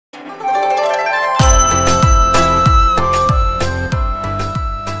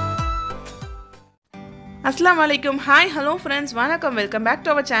Assalamu alaikum. Hi, hello friends. Vanakkam. Welcome back to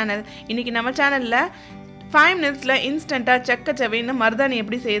our channel. இன்னைக்கு நம்ம சேனல்ல 5 minutesல இன்ஸ்டன்ட்டா செக்கச்சவைன்னு மருதாணி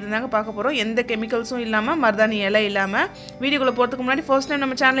எப்படி செய்யறதுனாங்க பார்க்க போறோம். எந்த கெமிக்கல்ஸும் இல்லாம மருதாணி இலை இல்லாம வீடியோக்குள்ள போறதுக்கு முன்னாடி ஃபர்ஸ்ட் டைம்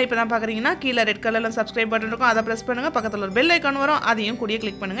நம்ம சேனலை இப்பதான் பார்க்கறீங்கன்னா கீழ ரெட் கலர்ல subscribe பட்டன் இருக்கும். அத பிரஸ் பண்ணுங்க. பக்கத்துல ஒரு பெல் ஐகான் வரும். அதையும் கூடயே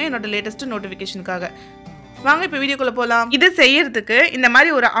கிளிக் பண்ணுங்க என்னோட லேட்டஸ்ட் நோட்டிஃபிகேஷனுக்காக. வாங்க இப்போ வீடியோக்குள்ள போலாம். இது செய்யிறதுக்கு இந்த மாதிரி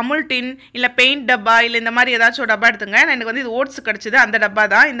ஒரு அமுல் டின் இல்ல பெயிண்ட் டப்பா இல்ல இந்த மாதிரி ஏதாச்சும் ஒரு டப்பா எடுத்துங்க. எனக்கு வந்து இது ஓட்ஸ் கிடைச்சது அந்த டப்பா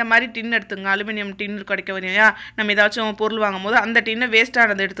தான். இந்த மாதிரி டின் எடுத்துங்க. அலுமினியம் டின் கிடைக்க வரையா நம்ம ஏதாச்சும் பொருள் வாங்கும்போது அந்த டின்னை வேஸ்ட்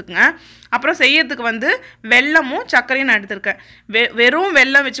ஆனது எடுத்துக்கங்க. அப்புறம் செய்யிறதுக்கு வந்து வெல்லமும் சர்க்கரையும் நான் எடுத்துருக்கேன். வெறும்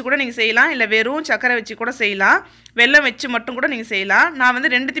வெல்லம் வச்சு கூட நீங்கள் செய்யலாம், இல்லை வெறும் சர்க்கரை வச்சு கூட செய்யலாம், வெல்லம் வச்சு மட்டும் கூட நீங்கள் செய்யலாம். நான்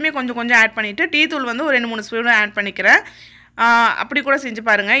வந்து ரெண்டுத்தையுமே கொஞ்சம் கொஞ்சம் ஆட் பண்ணிவிட்டு டீ தூள் வந்து ஒரு 2-3 ஸ்பூன் ஆட் பண்ணிக்கிறேன். அப்படி கூட செஞ்சு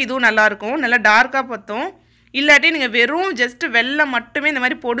பாருங்கள். இதுவும் நல்லாயிருக்கும், நல்லா டார்க்காக பற்றும். இல்லாட்டி நீங்கள் வெறும் ஜஸ்ட்டு வெல்லம் மட்டுமே இந்த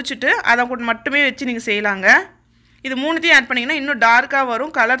மாதிரி பொடிச்சிட்டு அதை கூட மட்டுமே வச்சு நீங்கள் செய்யலாங்க. இது மூணுத்தையும் ஆட் பண்ணிங்கன்னா இன்னும் டார்க்காக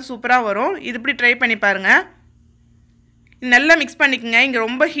வரும், கலர் சூப்பராக வரும். இது இப்படி ட்ரை பண்ணி பாருங்கள். நல்லா மிக்ஸ் பண்ணிக்கோங்க. இங்கே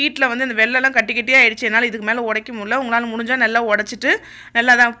ரொம்ப ஹீட்டில் வந்து இந்த வெள்ளெல்லாம் கட்டி கட்டியாக ஆகிடுச்சு, என்னால் இதுக்கு மேலே உடைக்க முடியல. உங்களால் முடிஞ்சால் நல்லா உடச்சிட்டு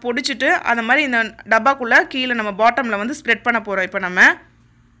நல்லா அதை பொடிச்சிட்டு அந்த மாதிரி இந்த டப்பாக்குள்ளே கீழே நம்ம பாட்டமில் வந்து ஸ்ப்ரெட் பண்ண போகிறோம். இப்போ நம்ம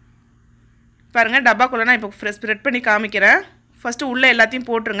பாருங்கள், டப்பாக்குள்ளே நான் இப்போ ஸ்ப்ரெட் பண்ணி காமிக்கிறேன். ஃபஸ்ட்டு உள்ளே எல்லாத்தையும்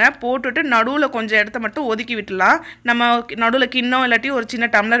போட்டுருங்க. போட்டுட்டு நடுவில் கொஞ்சம் இடத்த மட்டும் ஒதுக்கி விட்டுலாம். நம்ம நடுவில் கிண்ணம் இல்லாட்டி ஒரு சின்ன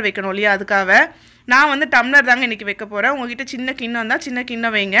டம்ளர் வைக்கணும் இல்லையா, அதுக்காக நான் வந்து டம்ளர் தாங்க இன்றைக்கி வைக்க போகிறேன். உங்கள்கிட்ட சின்ன கிண்ணம் இருந்தால் சின்ன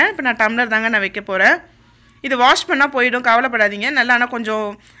கிண்ணம் வைங்க. இப்போ நான் டம்ளர் தாங்க நான் வைக்க போகிறேன். இது வாஷ் பண்ணால் போயிடும், கவலைப்படாதீங்க. நல்லா ஆனால்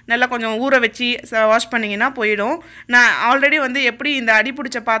கொஞ்சம் ஊற வச்சு வாஷ் பண்ணிங்கன்னா போயிடும். நான் ஆல்ரெடி வந்து எப்படி இந்த அடி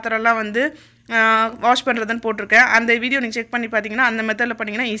பிடிச்ச பாத்திரம்லாம் வந்து வாஷ் பண்ணுறதுன்னு போட்டிருக்கேன். அந்த வீடியோ நீங்கள் செக் பண்ணி பார்த்தீங்கன்னா அந்த மெத்தடில்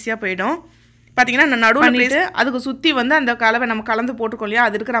பண்ணிங்கன்னா ஈஸியாக போயிடும். பார்த்தீங்கன்னா நான் நடுவில் பண்ணிட்டு அதுக்கு சுற்றி வந்து அந்த கலவை நம்ம கலந்து போட்டுக்கோ இல்லையா,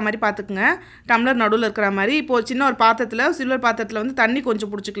 அது இருக்கிற மாதிரி பார்த்துக்குங்க. டம்ளர் நடுவில் இருக்கிற மாதிரி. இப்போது சின்ன ஒரு பாத்திரத்தில் சில்வர் பாத்திரத்தில் வந்து தண்ணி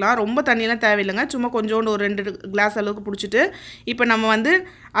கொஞ்சம் பிடிச்சிக்கலாம். ரொம்ப தண்ணியெல்லாம் தேவையில்லைங்க, சும்மா கொஞ்சோண்டு ஒரு 2 கிளாஸ் அளவுக்கு பிடிச்சிட்டு இப்போ நம்ம வந்து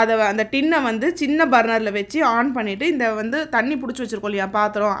அந்த டின்னை வந்து சின்ன பர்னரில் வச்சு ஆன் பண்ணிவிட்டு இந்த வந்து தண்ணி பிடிச்சி வச்சுருக்கோம் இல்லையா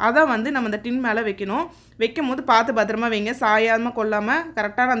பாத்திரம், அதை வந்து நம்ம அந்த டின் மேலே வைக்கணும். வைக்கும் போது பார்த்து பத்திரமா வைங்க, சாயாமல் கொள்ளாமல்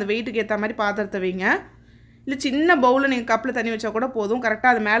கரெக்டான அந்த வெயிட்டுக்கு ஏற்ற மாதிரி பாத்திரத்தை வைங்க. இல்லை சின்ன பவுலில் நீங்கள் கப்பில் தண்ணி வச்சா கூட போதும்.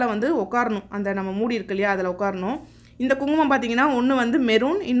 கரெக்டாக அது மேலே வந்து உட்காரணும், அந்த நம்ம மூடி இருக்கு இல்லையா அதில் உட்காரணும். இந்த குங்குமம் பார்த்தீங்கன்னா ஒன்று வந்து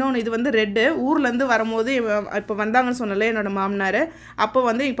மெரூன், இன்னொன்று இது வந்து ரெட்டு. ஊர்லேருந்து வரும்போது இப்போ வந்தாங்கன்னு சொன்னல என்னோடய மாமனார், அப்போ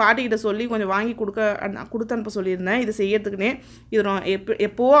வந்து எங்கள் பாட்டிக்கிட்ட சொல்லி கொஞ்சம் வாங்கி கொடுத்து அனுப்ப சொல்லியிருந்தேன் இது செய்யறதுக்குனே. இது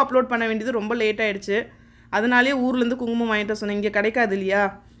எப்போவோ அப்லோட் பண்ண வேண்டியது ரொம்ப லேட் ஆகிடுச்சு. அதனாலே ஊர்லேருந்து குங்குமம் வாங்கிட்டு வர சொன்னேன். இங்கே கிடைக்காது இல்லையா,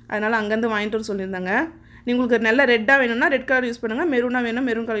 அதனால் அங்கேருந்து வாங்கிட்டு வர சொல்லியிருந்தாங்க. உங்களுக்கு நல்ல ரெட்டாக வேணும்னா ரெட் கலர் யூஸ் பண்ணுங்கள், மெரூனாக வேணும்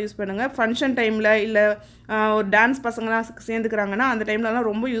மெரூன் கலர் யூஸ் பண்ணுங்கள். ஃபங்க்ஷன் டைமில் இல்லை ஒரு டான்ஸ் பசங்களாம் சேர்ந்துக்கிறாங்கன்னா அந்த டைம்லலாம்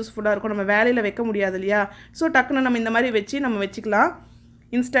ரொம்ப யூஸ்ஃபுல்லாக இருக்கும். நம்ம வேலையில் வைக்க முடியாது இல்லையா, ஸோ டக்குன்னு நம்ம இந்த மாதிரி வச்சு நம்ம வச்சுக்கலாம்.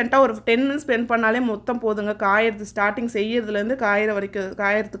 இன்ஸ்டண்ட்டாக ஒரு 10 minutes ஸ்பெண்ட் பண்ணாலே மொத்தம் போதுங்க. காயறது ஸ்டார்டிங் செய்யறதுலேருந்து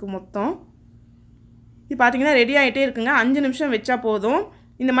காயறதுக்கு மொத்தம். இது பார்த்தீங்கன்னா ரெடி ஆகிட்டே இருக்குங்க. 5 நிமிஷம் வச்சா போதும்.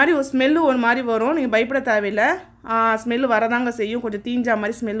 இந்த மாதிரி ஒரு ஸ்மெல்லு ஒரு மாதிரி வரும், நீங்கள் பயப்பட தேவையில்லை. ஸ்மெல்லு வரதாங்க செய்யும், கொஞ்சம் தீஞ்சா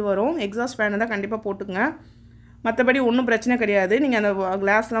மாதிரி ஸ்மெல் வரும். எக்ஸாஸ்ட் ஃபேனை தான் கண்டிப்பாக போட்டுங்க. மற்றபடி ஒன்றும் பிரச்சனை கிடையாது. நீங்கள் அந்த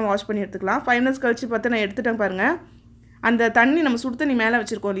கிளாஸ்லாம் வாஷ் பண்ணி எடுத்துக்கலாம். 5 minutes கழிச்சு பார்த்து நான் எடுத்துட்டேன் பாருங்கள். அந்த தண்ணி நம்ம சுடு தண்ணி மேலே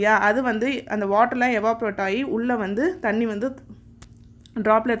வச்சுருக்கோம் இல்லையா, அது வந்து அந்த வாட்டர்லாம் எவாப்ரேட் ஆகி உள்ளே வந்து தண்ணி வந்து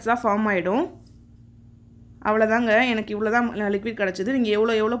ட்ராப்லெட்ஸாக ஃபார்ம் ஆகிடும். அவ்வளோதாங்க, எனக்கு இவ்வளோ தான் லிக்விட் கிடச்சிது. நீங்கள்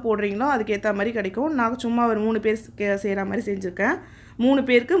எவ்வளோ போடுறீங்களோ அதுக்கேற்ற மாதிரி கிடைக்கும். நான் சும்மா ஒரு 3 பேர் செய்கிற மாதிரி செஞ்சுருக்கேன். 3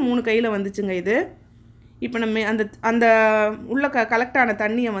 பேருக்கு 3 கையில் வந்துச்சுங்க இது. இப்போ நம்ம அந்த உள்ள கலெக்ட் ஆன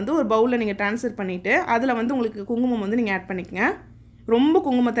தண்ணியை வந்து ஒரு பவுலில் நீங்கள் ட்ரான்ஸ்ஃபர் பண்ணிவிட்டு அதில் வந்து உங்களுக்கு குங்குமம் வந்து நீங்கள் ஆட் பண்ணிக்கங்க. ரொம்ப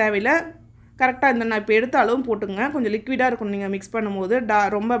குங்குமம் தேவையில்லை, கரெக்டாக இந்த நான் இப்போ எடுத்த அளவும் போட்டுங்க. கொஞ்சம் லிக்விடாக இருக்கணும் நீங்கள் மிக்ஸ் பண்ணும்போது,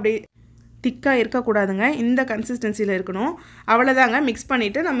 ரொம்ப அப்படியே திக்காக இருக்கக்கூடாதுங்க, இந்த கன்சிஸ்டன்சியில் இருக்கணும். அவ்வளோதாங்க. மிக்ஸ்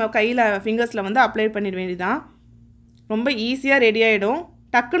பண்ணிவிட்டு நம்ம கையில் ஃபிங்கர்ஸில் வந்து அப்ளை பண்ணிட வேண்டியதான். ரொம்ப ஈஸியாக ரெடி ஆகிடும்.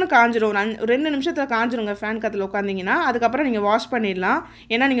 டக்குன்னு காஞ்சிடும், 2 நிமிஷத்தில் காஞ்சிடுங்க ஃபேன் காற்றுல உட்காந்திங்கன்னா. அதுக்கப்புறம் நீங்கள் வாஷ் பண்ணிடலாம்.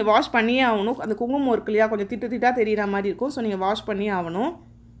 ஏன்னா நீங்கள் வாஷ் பண்ணியே ஆகணும். அந்த குங்குமம் இருக்கு இல்லையா, கொஞ்சம் திட்டாக தெரிகிற மாதிரி இருக்கும். ஸோ நீங்கள் வாஷ் பண்ணியே ஆகணும்.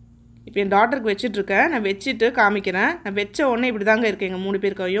 இப்போ என் டாட்டருக்கு வச்சிட்ருக்கேன். நான் வச்சுட்டு காமிக்கிறேன். நான் வச்ச உடனே இப்படி தாங்க இருக்குது எங்கள் 3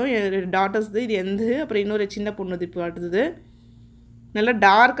 பேர் கையும். என் டாட்டர்ஸ்து இது எந்த, அப்புறம் இன்னொரு சின்ன பொண்ணுது இப்போ அடுத்தது. நல்லா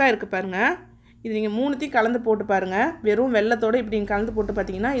டார்க்காக இருக்குது பாருங்கள். இது நீங்கள் 3த்தையும் கலந்து போட்டு பாருங்கள். வெறும் வெள்ளத்தோடு இப்படி நீங்கள் கலந்து போட்டு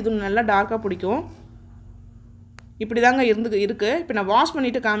பார்த்தீங்கன்னா இதுவும் நல்லா டார்க்காக பிடிக்கும். இப்படி தாங்க இருக்குது. இப்போ நான் வாஷ்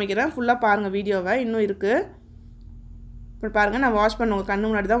பண்ணிவிட்டு காமிக்கிறேன். ஃபுல்லாக பாருங்கள் வீடியோவை, இன்னும் இருக்குது. இப்போ பாருங்கள், நான் வாஷ் பண்ண உங்கள் கண்ணு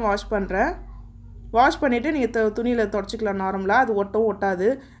முன்னாடி தான் வாஷ் பண்ணுறேன். வாஷ் பண்ணிவிட்டு நீங்கள் துணியில் தொடச்சிக்கலாம் நார்மலாக. அது ஒட்டாது.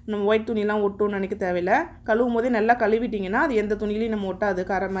 நம்ம ஒயிட் துணிலாம் ஒட்டும்னு நினைக்க தேவையில்லை. கழுவும் போதே நல்லா கழுவிட்டிங்கன்னா அது எந்த துணிலையும் நம்ம ஒட்டாது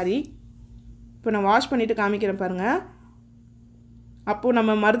கரை மாதிரி. இப்போ நான் வாஷ் பண்ணிவிட்டு காமிக்கிறேன் பாருங்கள். அப்போது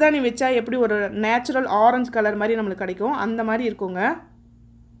நம்ம மருதாணி வச்சா எப்படி ஒரு நேச்சுரல் ஆரஞ்சு கலர் மாதிரி நம்மளுக்கு கிடைக்கும், அந்த மாதிரி இருக்குங்க.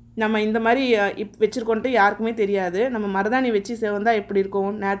 நம்ம இந்த மாதிரி வச்சுருக்கோன்ட்டு யாருக்குமே தெரியாது. நம்ம மருதாணி வச்சு வந்தால் எப்படி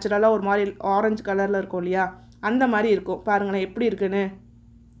இருக்கும், நேச்சுரலாக ஒரு மாதிரி ஆரஞ்சு கலரில் இருக்கும் இல்லையா, அந்த மாதிரி இருக்கும். பாருங்களேன் எப்படி இருக்குன்னு.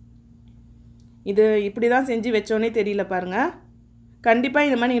 இது இப்படி தான் செஞ்சு வச்சோன்னே தெரியல பாருங்கள். கண்டிப்பாக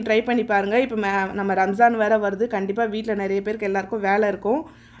இந்த மாதிரி நீங்கள் ட்ரை பண்ணி பாருங்கள். இப்போ நம்ம ரம்ஜான் வேறு வருது. கண்டிப்பாக வீட்டில் நிறைய பேருக்கு எல்லாருக்கும் வேலை இருக்கும்.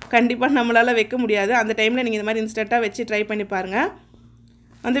 கண்டிப்பாக நம்மளால் வைக்க முடியாது. அந்த டைமில் நீங்கள் இந்த மாதிரி இன்ஸ்டண்ட்டாக வச்சு ட்ரை பண்ணி பாருங்கள்.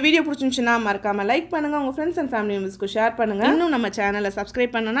 அந்த வீடியோ பிடிச்சிருந்துச்சுன்னா மறக்காமல் லைக் பண்ணுங்கள். உங்கள் ஃப்ரெண்ட்ஸ் அண்ட் ஃபேமிலி மெம்பர்ஸ்க்கு ஷேர் பண்ணுங்கள். இன்னும் நம்ம சேனலை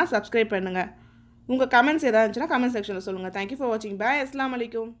சப்ஸ்கிரைப் பண்ணனா சப்ஸ்கிரைப் பண்ணுங்கள். உங்கள் கமெண்ட்ஸ் ஏதாவது இருந்துச்சுன்னா கமெண்ட் செக்ஷனில் சொல்லுங்கள். தேங்க்யூ ஃபார் வாட்சிங். பாய். அஸ்ஸலாமு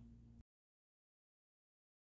அலைக்கும்.